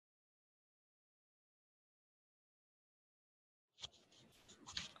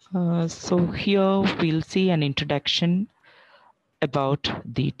So here we'll see an introduction about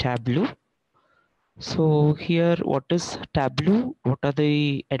the Tableau. So here, what is Tableau? What are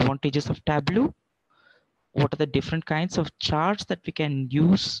the advantages of Tableau? What are the different kinds of charts that we can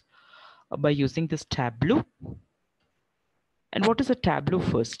use by using this Tableau? And what is a Tableau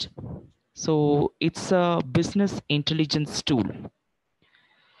first? So it's a business intelligence tool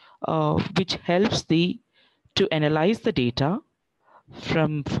which helps to analyze the data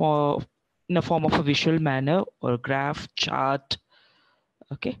for in a form of a visual manner or graph chart.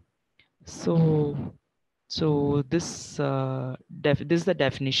 Okay, so this is the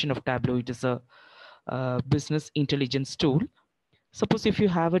definition of Tableau. It is a business intelligence tool. Suppose if you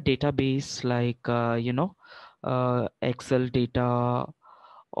have a database like Excel data,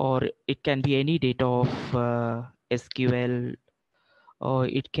 or it can be any data of SQL, or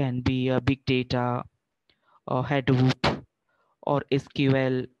it can be a big data or Hadoop or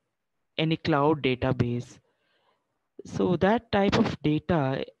SQL, any cloud database. So that type of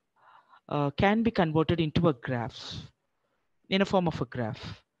data can be converted into a graph, in a form of a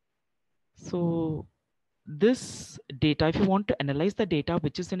graph. So this data, if you want to analyze the data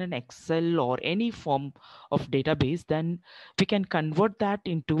which is in an Excel or any form of database, then we can convert that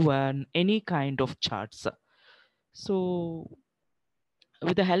into any kind of charts. So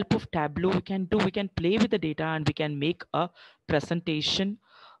with the help of Tableau, we can play with the data and we can make a presentation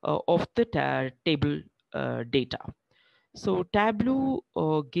of the table data. So Tableau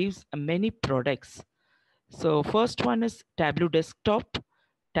gives many products. So first one is Tableau Desktop,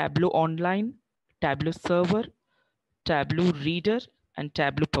 Tableau Online, Tableau Server, Tableau Reader, and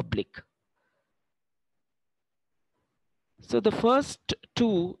Tableau Public. So the first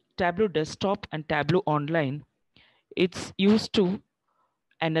two, Tableau Desktop and Tableau Online, it's used to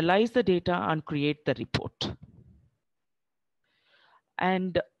analyze the data and create the report.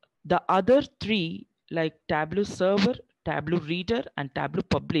 And the other three, like Tableau Server, Tableau Reader, and Tableau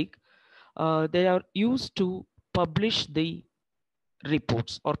Public, they are used to publish the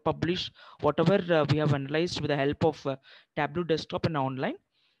reports or publish whatever we have analyzed with the help of Tableau Desktop and Online.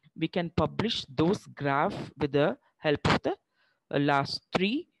 We can publish those graph with the help of the last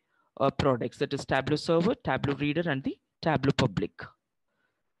three products, that is Tableau Server, Tableau Reader, and the Tableau Public.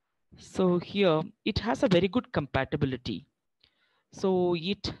 So here it has a very good compatibility. So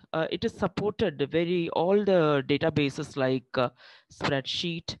it is supported all the databases like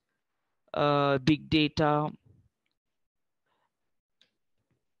spreadsheet, big data,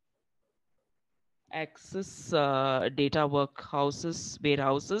 access data warehouses,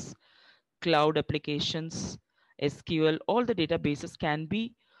 cloud applications, SQL. All the databases can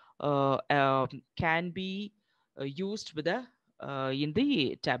be used with in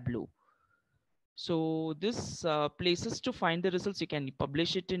the Tableau. So this places to find the results. You can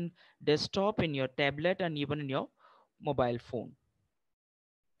publish it in desktop, in your tablet, and even in your mobile phone.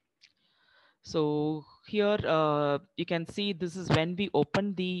 So here you can see this is when we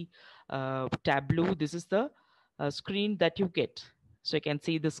open the Tableau. This is the screen that you get. So you can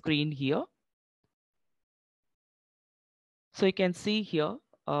see the screen here. So you can see here,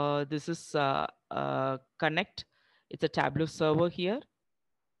 this is connect. It's a Tableau server here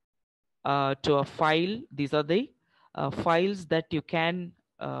to a file. These are the files that you can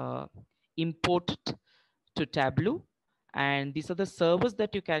import it to Tableau, and these are the servers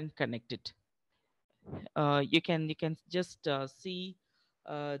that you can connect it. You can just see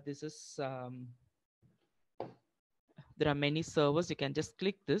this is there are many servers. You can just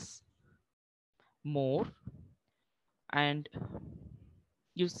click this more, and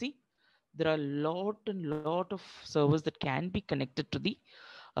you see there are lot of servers that can be connected to the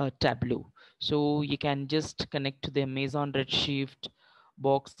Tableau. So you can just connect to the Amazon Redshift,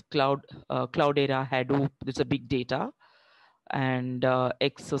 Box, Cloudera, Hadoop. There's a big data, and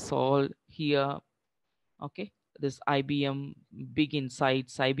Exasol here. Okay, this IBM Big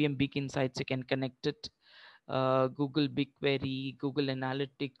Insights. You can connect it. Google BigQuery, Google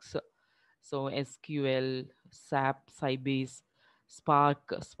Analytics, so SQL, SAP, Sybase,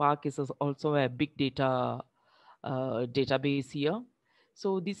 Spark. Spark is also a big data database here.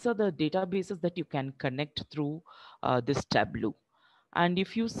 So these are the databases that you can connect through this Tableau. And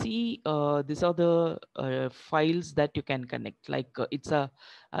if you see, these are the files that you can connect, like it's a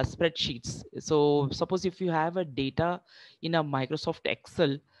spreadsheets. So suppose if you have a data in a Microsoft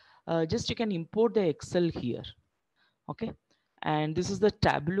Excel, just you can import the Excel here. Okay, and this is the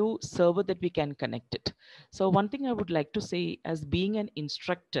Tableau server that we can connect it. So one thing I would like to say, as being an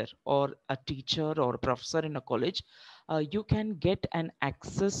instructor or a teacher or a professor in a college, you can get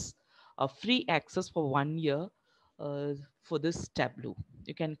a free access for 1 year for this Tableau.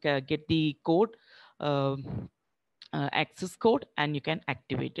 you can get the code, um, access code, and you can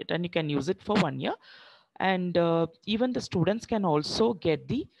activate it and you can use it for 1 year. And even the students can also get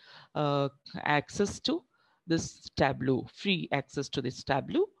the uh, access to this Tableau, free access to this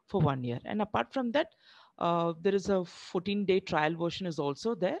Tableau for 1 year. And apart from that, there is a 14-day trial version is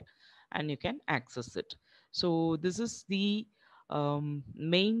also there, and you can access it. So this is the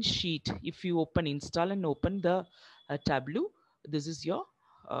main sheet. If you open install and open the Tableau, this is your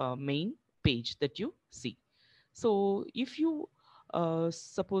main page that you see. So if you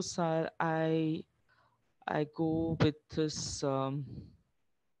suppose I go with this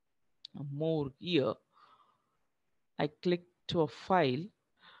more here, I click to a file.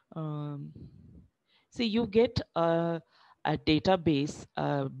 Um, See, you get a database,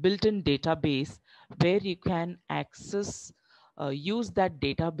 a built-in database where you can access, use that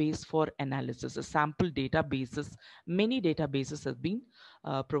database for analysis. A sample databases, many databases have been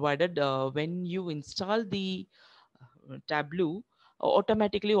provided when you install the Tableau.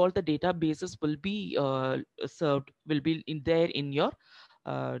 Automatically all the databases will be served, will be in there in your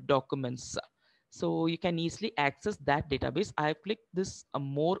documents. So you can easily access that database. I've clicked this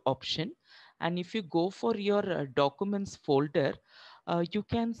more option, and if you go for your documents folder, you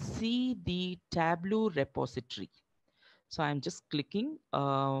can see the Tableau repository. So I'm just clicking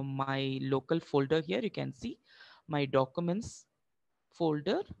my local folder here. You can see my documents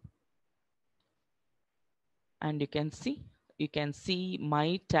folder, and you can see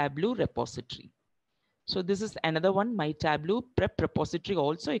my Tableau repository. So this is another one, my Tableau prep repository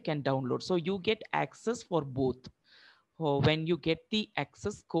also you can download. So you get access for both. When you get the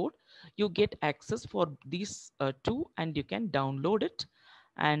access code, you get access for these two, and you can download it,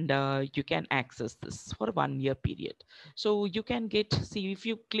 and you can access this for 1 year period. So you can get, see, if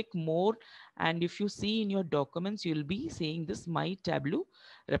you click more and if you see in your documents, you'll be seeing this my Tableau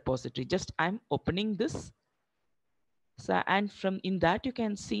repository. Just I'm opening this. So, and from in that you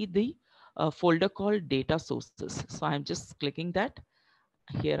can see the folder called data sources. So I'm just clicking that.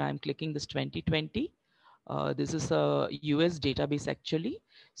 Here I'm clicking this 2020. This is a US database actually.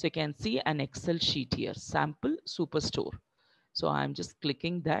 So you can see an Excel sheet here, sample superstore. So I'm just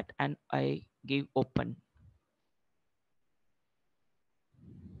clicking that and I give open.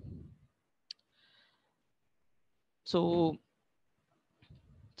 So,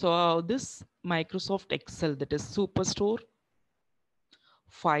 this Microsoft Excel, that is superstore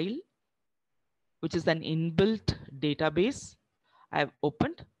file, which is an inbuilt database, I've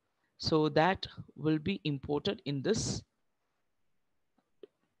opened. So that will be imported in this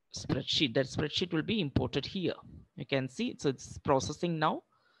spreadsheet. That spreadsheet will be imported here. You can see, so it's processing now.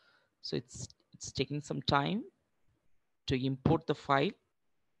 So it's taking some time to import the file.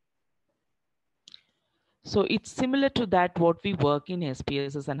 So it's similar to that what we work in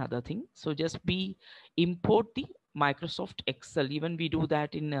SPSS and other thing. So just we import the Microsoft Excel. Even we do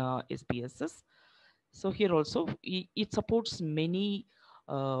that in SPSS. So here also it supports many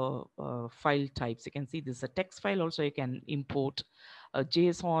file types. You can see this is a text file. Also you can import a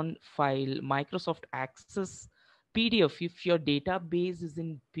JSON file, Microsoft Access, PDF. If your database is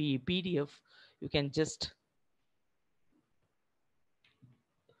in PDF, you can just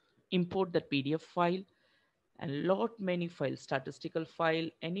import that PDF file, and lot many files, statistical file,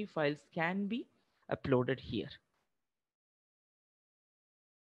 any files can be uploaded here.